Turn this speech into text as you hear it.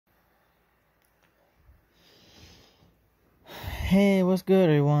Hey, what's good,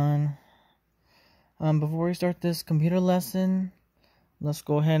 everyone? Before we start this computer lesson, let's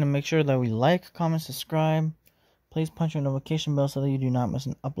go ahead and make sure that we like, comment, subscribe. Please punch your notification bell so that you do not miss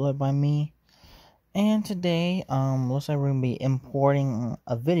an upload by me. And today, looks like we're going to be importing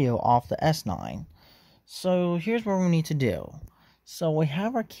a video off the S9. So here's what we need to do. So we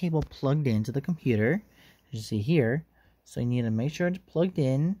have our cable plugged into the computer, as you see here. So you need to make sure it's plugged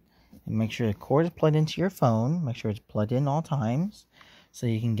in, and make sure the cord is plugged into your phone. Make sure it's plugged in all times, so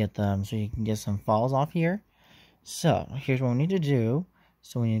you can get some files off here. So here's what we need to do.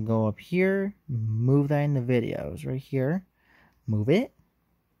 So we need to go up here, move that in the videos right here, move it.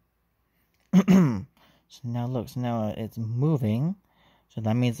 So now look, so now it's moving. So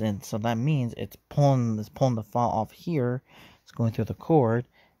that means it's pulling the file off here. It's going through the cord.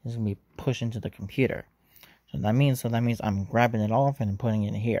 It's gonna be pushed into the computer. So that means I'm grabbing it off and putting it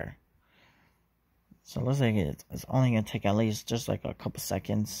in here. So it looks like it's only gonna take at least just like a couple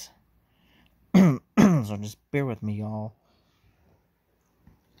seconds. So just bear with me, y'all.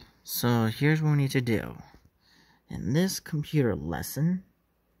 So here's what we need to do. In this computer lesson.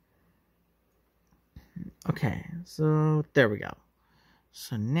 Okay, so there we go.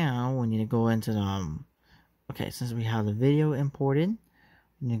 So now we need to go into the okay, since we have the video imported,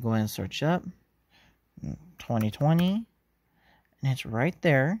 we need to go ahead and search up 2020, and it's right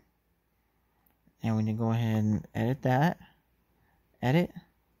there. And we need to go ahead and edit that. Edit.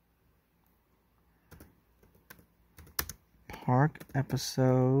 Park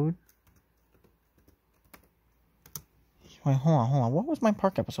episode. Wait, hold on. What was my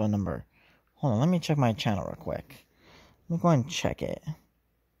park episode number? Hold on, let me check my channel real quick. Let me go ahead and check it.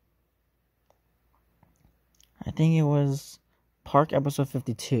 I think it was park episode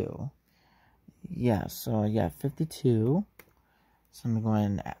 52. Yeah, so yeah, 52. So I'm going to go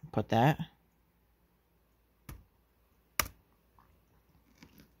ahead and put that.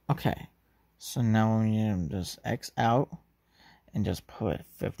 Okay, so now we need to just X out and just put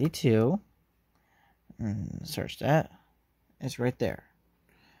 52 and search that. It's right there.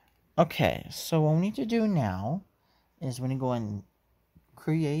 Okay, so what we need to do now is we need to go and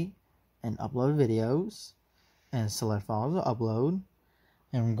create and upload videos and select files to upload,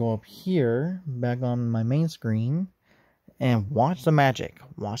 and we go up here back on my main screen and watch the magic.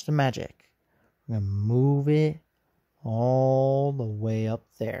 Watch the magic. We're gonna move it all the way up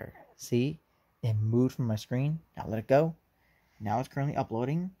there. See, it moved from my screen. Now let it go. Now it's currently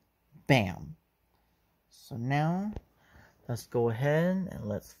uploading. Bam. So now let's go ahead and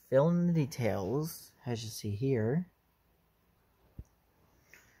let's fill in the details, as you see here.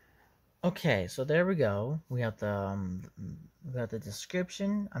 Okay, so there we go. We have the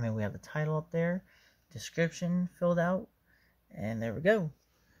description. We have the title up there, description filled out, and there we go.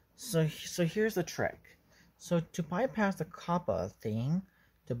 So here's the trick. So to bypass the COPPA thing,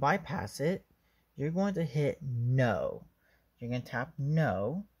 to bypass it, you're going to hit no. You're going to tap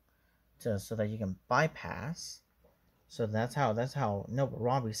no so that you can bypass. So that's how no, but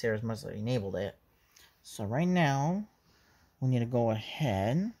Robbie Sayers must have enabled it. So right now we need to go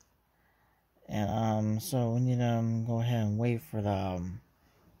ahead and so we need to go ahead and wait for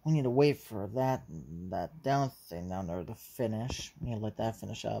that down thing down there to finish. We need to let that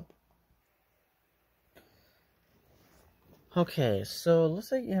finish up. Okay, so it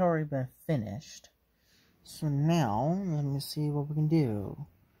looks like it had already been finished. So now, let me see what we can do.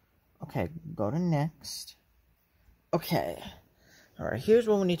 Okay, go to next. Okay. Alright, here's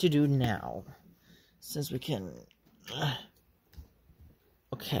what we need to do now. Since we can...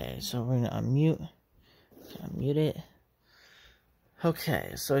 Okay, so we're gonna unmute. Unmute it.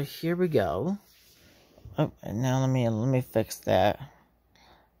 Okay, so here we go. Oh, and now let me fix that.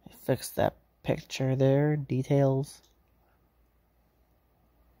 Fix that picture there. Details.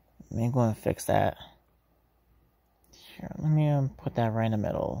 Let me go and fix that. Here, let me put that right in the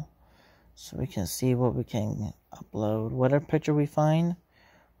middle, so we can see what we can upload. Whatever picture we find,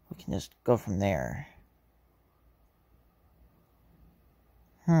 we can just go from there.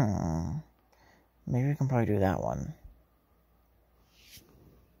 Maybe we can probably do that one.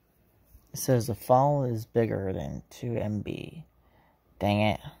 It says the file is bigger than 2 MB. Dang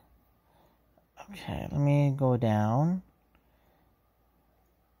it. Okay, let me go down.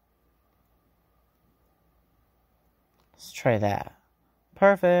 Let's try that.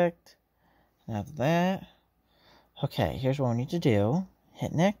 Perfect. And after that, okay, here's what we need to do.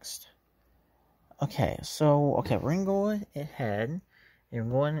 Hit next. Okay, so we're gonna go ahead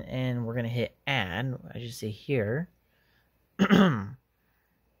and we're gonna hit add, as you see here. Now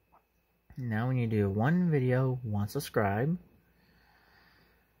we need to do one video, one subscribe.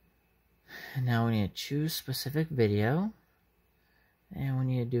 And now we need to choose specific video. And we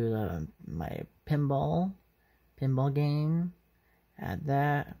need to do my pinball game. Add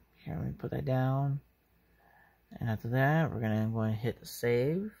that. Here, let me put that down. And after that, we're going to go and hit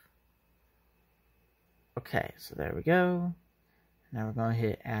save. Okay, so there we go. Now we're going to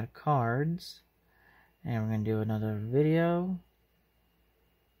hit add cards. And we're going to do another video.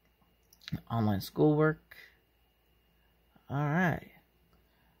 Online schoolwork. Alright.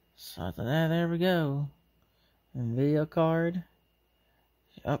 So after that, there we go. And video card.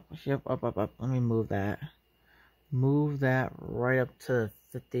 Up. Let me move that. Move that right up to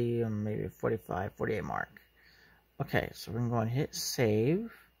 50, maybe 45, 48 mark. Okay, so we're going to go and hit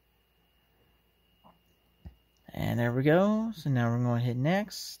save. And there we go. So now we're going to hit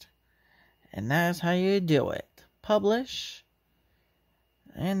next. And that's how you do it. Publish.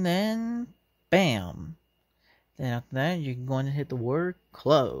 And then, bam. Then after that, you can go and hit the word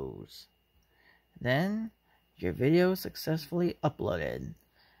close. Then, your video is successfully uploaded.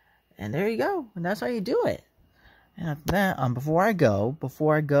 And there you go. And that's how you do it. And after that, before I go,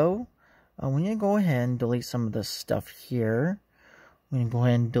 we need to go ahead and delete some of this stuff here. We need to go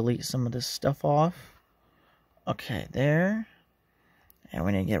ahead and delete some of this stuff off. Okay, there. And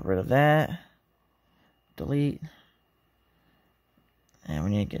we need to get rid of that. Delete. And we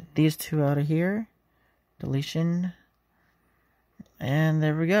need to get these two out of here. Deletion. And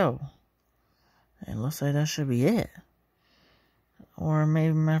there we go. And looks like that should be it. Or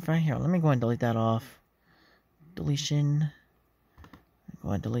maybe, matter of fact, here, let me go and delete that off. Deletion. Go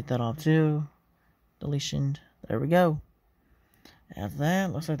ahead and delete that off too. Deletion. There we go. After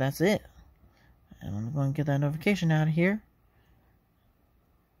that, looks like that's it. And I'm going to get that notification out of here.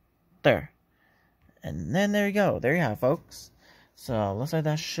 There. And then there you go. There you have it, folks. So, looks like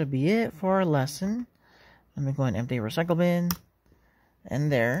that should be it for our lesson. Let me go ahead and empty a recycle bin.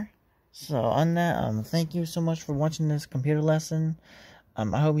 And there. So, on that, thank you so much for watching this computer lesson.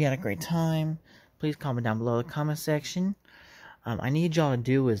 I hope you had a great time. Please comment down below in the comment section. I need y'all to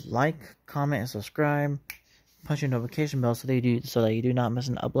do is like, comment, and subscribe. Punch your notification bell so that you do not miss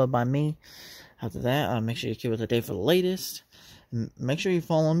an upload by me. After that, make sure you keep up to date for the latest. Make sure you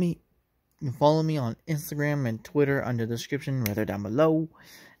follow me. You can follow me on Instagram and Twitter under the description right there down below.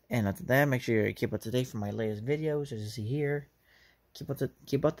 And after that, make sure you keep up to date for my latest videos, as you see here. Keep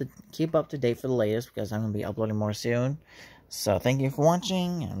up to date for the latest, because I'm gonna be uploading more soon. So thank you for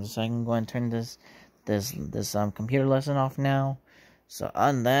watching. I'm just going to go and turn this computer lesson off now. So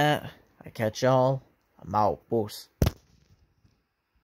on that, I catch y'all. I'm out, boss.